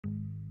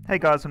Hey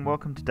guys, and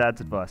welcome to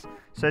Dad's Advice.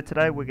 So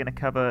today we're going to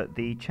cover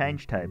the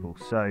change table.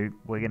 So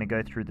we're going to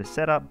go through the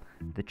setup,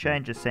 the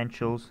change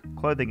essentials,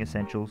 clothing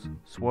essentials,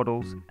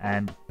 swaddles,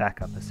 and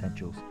backup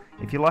essentials.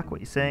 If you like what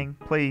you're seeing,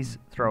 please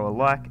throw a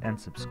like and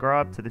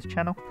subscribe to this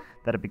channel.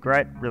 That'd be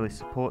great, really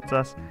supports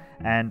us,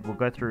 and we'll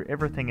go through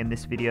everything in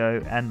this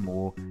video and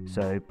more,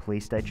 so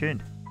please stay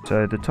tuned.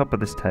 So the top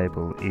of this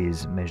table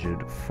is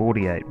measured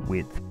 48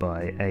 width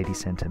by 80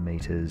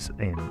 centimeters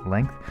in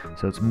length,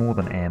 so it's more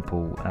than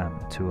ample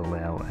to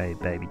allow a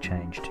baby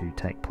change to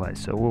take place.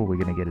 So all we're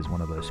going to get is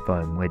one of those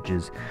foam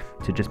wedges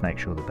to just make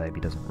sure the baby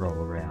doesn't roll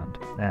around.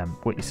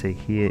 What you see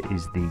here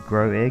is the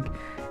Grow Egg.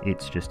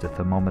 It's just a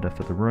thermometer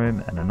for the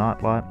room and a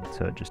night light,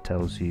 so it just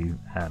tells you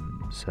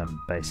some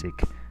basic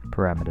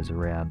parameters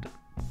around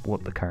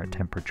what the current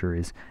temperature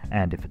is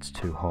and if it's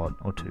too hot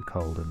or too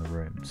cold in the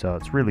room. So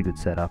it's really good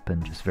setup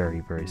and just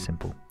very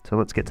simple. So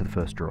let's get to the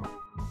first drawer.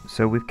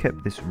 So we've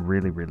kept this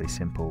really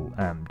simple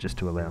just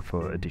to allow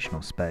for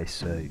additional space.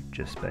 So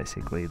just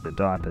basically the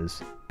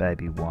diapers,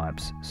 baby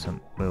wipes,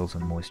 some oils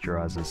and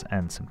moisturizers,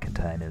 and some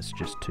containers,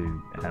 just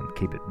to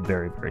keep it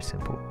very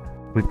simple.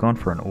 We've gone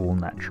for an all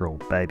natural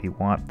baby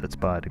wipe that's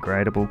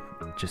biodegradable,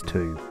 just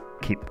to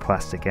keep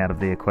plastic out of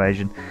the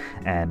equation,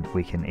 and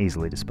we can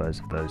easily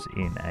dispose of those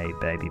in a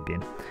baby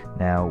bin.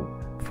 Now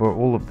for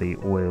all of the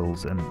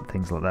oils and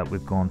things like that,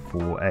 we've gone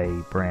for a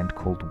brand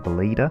called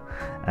Weleda.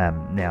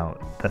 Now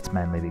that's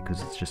mainly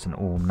because it's just an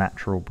all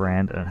natural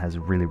brand and it has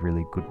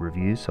really good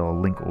reviews, so I'll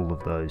link all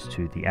of those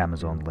to the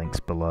Amazon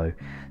links below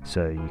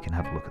so you can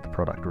have a look at the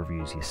product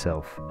reviews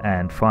yourself.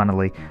 And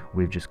finally,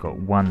 we've just got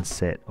one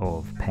set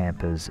of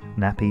Pampers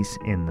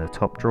nappies in the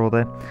top drawer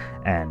there,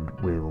 and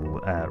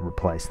we'll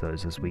replace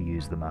those as we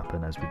use them up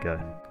and as we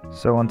go.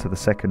 So onto the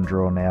second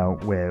drawer now,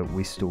 where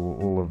we store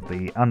all of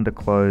the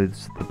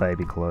underclothes, the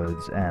baby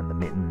clothes, and the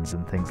mittens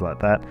and things like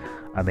that.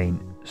 I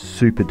mean,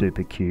 super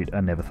duper cute.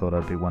 I never thought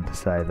I'd be one to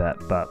say that,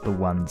 but the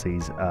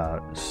onesies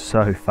are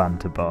so fun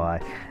to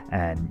buy,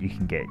 and you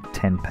can get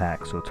 10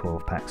 packs or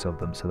 12 packs of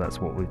them, so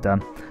that's what we've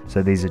done.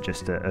 So these are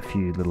just a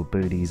few little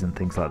booties and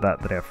things like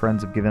that our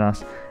friends have given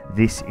us.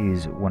 This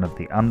is one of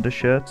the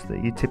undershirts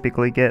that you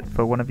typically get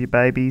for one of your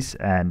babies,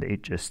 and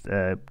it just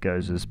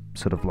goes as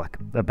sort of like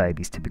a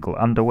baby's typical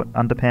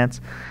underpants.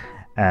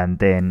 And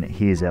then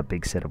here's our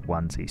big set of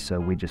onesies. So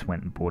we just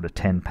went and bought a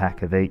 10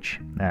 pack of each,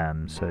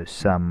 so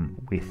some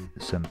with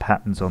some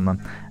patterns on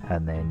them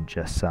and then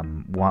just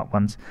some white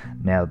ones.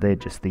 Now they're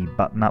just the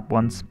button up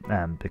ones,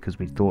 because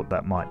we thought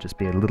that might just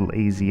be a little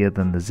easier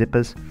than the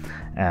zippers,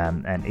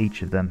 and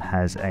each of them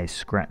has a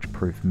scratch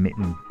proof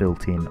mitten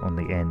built in on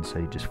the end, so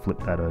you just flip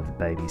that over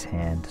baby's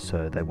hand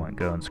so they won't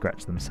go and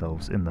scratch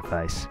themselves in the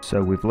face.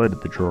 So we've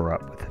loaded the drawer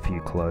up with a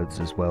few clothes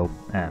as well,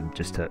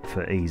 just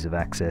for ease of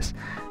access.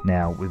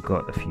 Now we've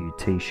got a few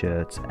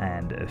t-shirts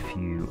and a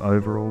few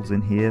overalls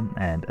in here,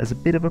 and as a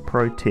bit of a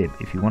pro tip,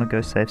 if you want to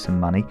go save some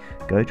money,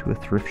 go to a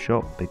thrift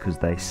shop, because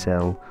they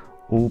sell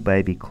all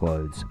baby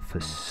clothes for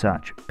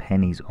such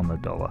pennies on the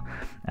dollar.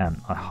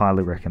 I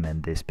highly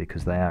recommend this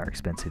because they are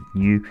expensive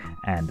new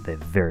and they're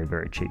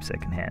very cheap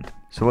secondhand.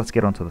 So let's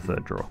get on to the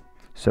third drawer.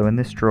 So in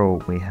this drawer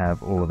we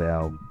have all of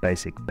our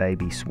basic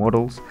baby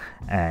swaddles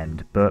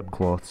and burp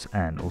cloths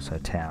and also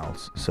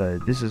towels. So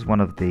this is one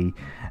of the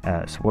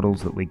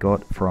swaddles that we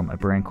got from a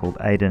brand called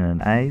Aiden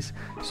and A's.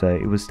 So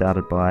it was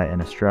started by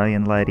an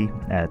Australian lady.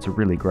 It's a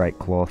really great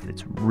cloth.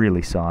 It's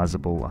really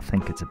sizable. I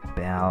think it's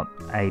about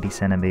 80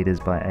 centimeters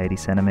by 80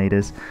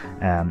 centimeters,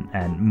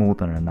 and more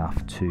than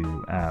enough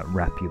to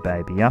wrap your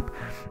baby up.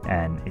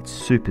 And it's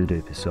super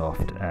duper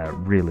soft,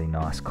 really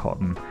nice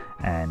cotton,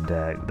 and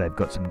they've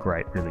got some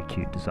great really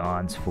cute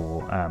designs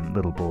for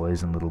little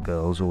boys and little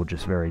girls, or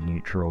just very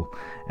neutral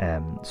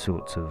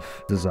sorts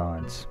of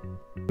designs.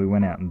 We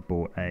went out and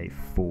bought a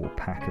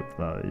 4-pack of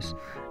those,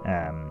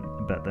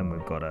 but then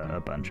we've got a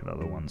bunch of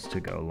other ones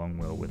to go along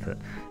well with it.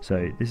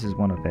 So this is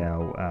one of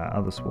our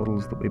other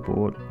swaddles that we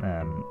bought.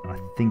 I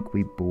think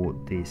we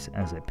bought this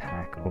as a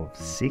pack of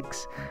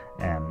 6,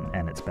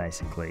 and it's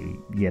basically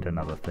yet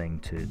another thing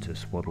to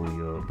swaddle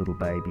your little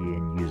baby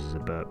in, uses a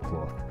burp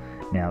cloth.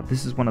 Now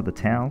this is one of the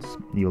towels.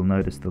 You'll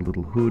notice the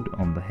little hood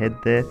on the head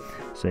there,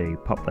 so you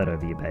pop that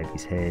over your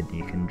baby's head.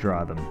 You can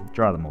dry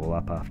them all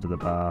up after the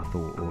bath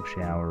or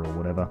shower or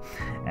whatever,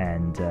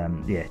 and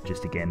yeah,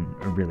 just again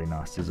a really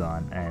nice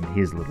design. And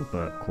here's a little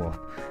burp cloth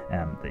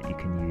that you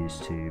can use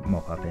to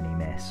mop up any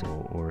mess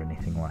or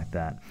anything like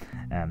that.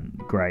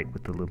 Great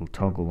with the little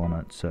toggle on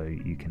it, so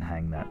you can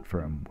hang that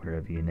from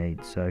wherever you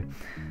need. So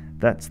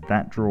that's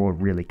that drawer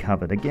really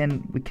covered.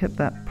 Again, we kept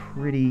that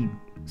pretty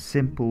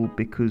simple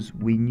because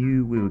we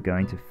knew we were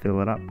going to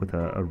fill it up with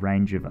a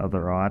range of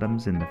other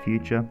items in the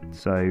future.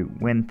 So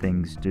when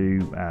things do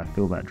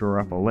fill that drawer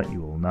up, I'll let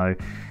you all know,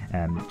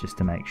 just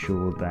to make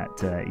sure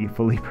that you're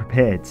fully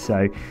prepared.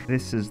 So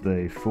this is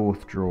the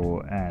fourth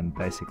drawer and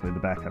basically the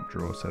backup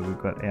drawer. So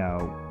we've got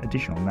our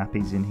additional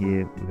nappies in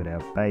here, we've got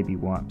our baby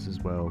wipes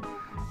as well.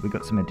 We've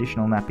got some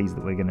additional nappies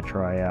that we're going to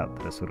try out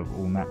that are sort of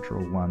all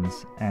natural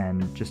ones,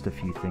 and just a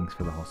few things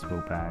for the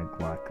hospital bag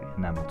like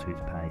enamel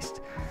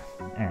toothpaste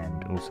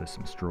and also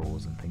some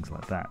straws and things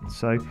like that.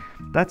 So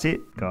that's it,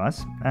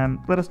 guys.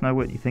 Let us know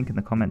what you think in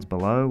the comments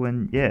below,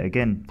 and yeah,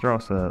 again, throw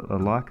us a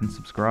like and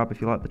subscribe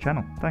if you like the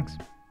channel. Thanks.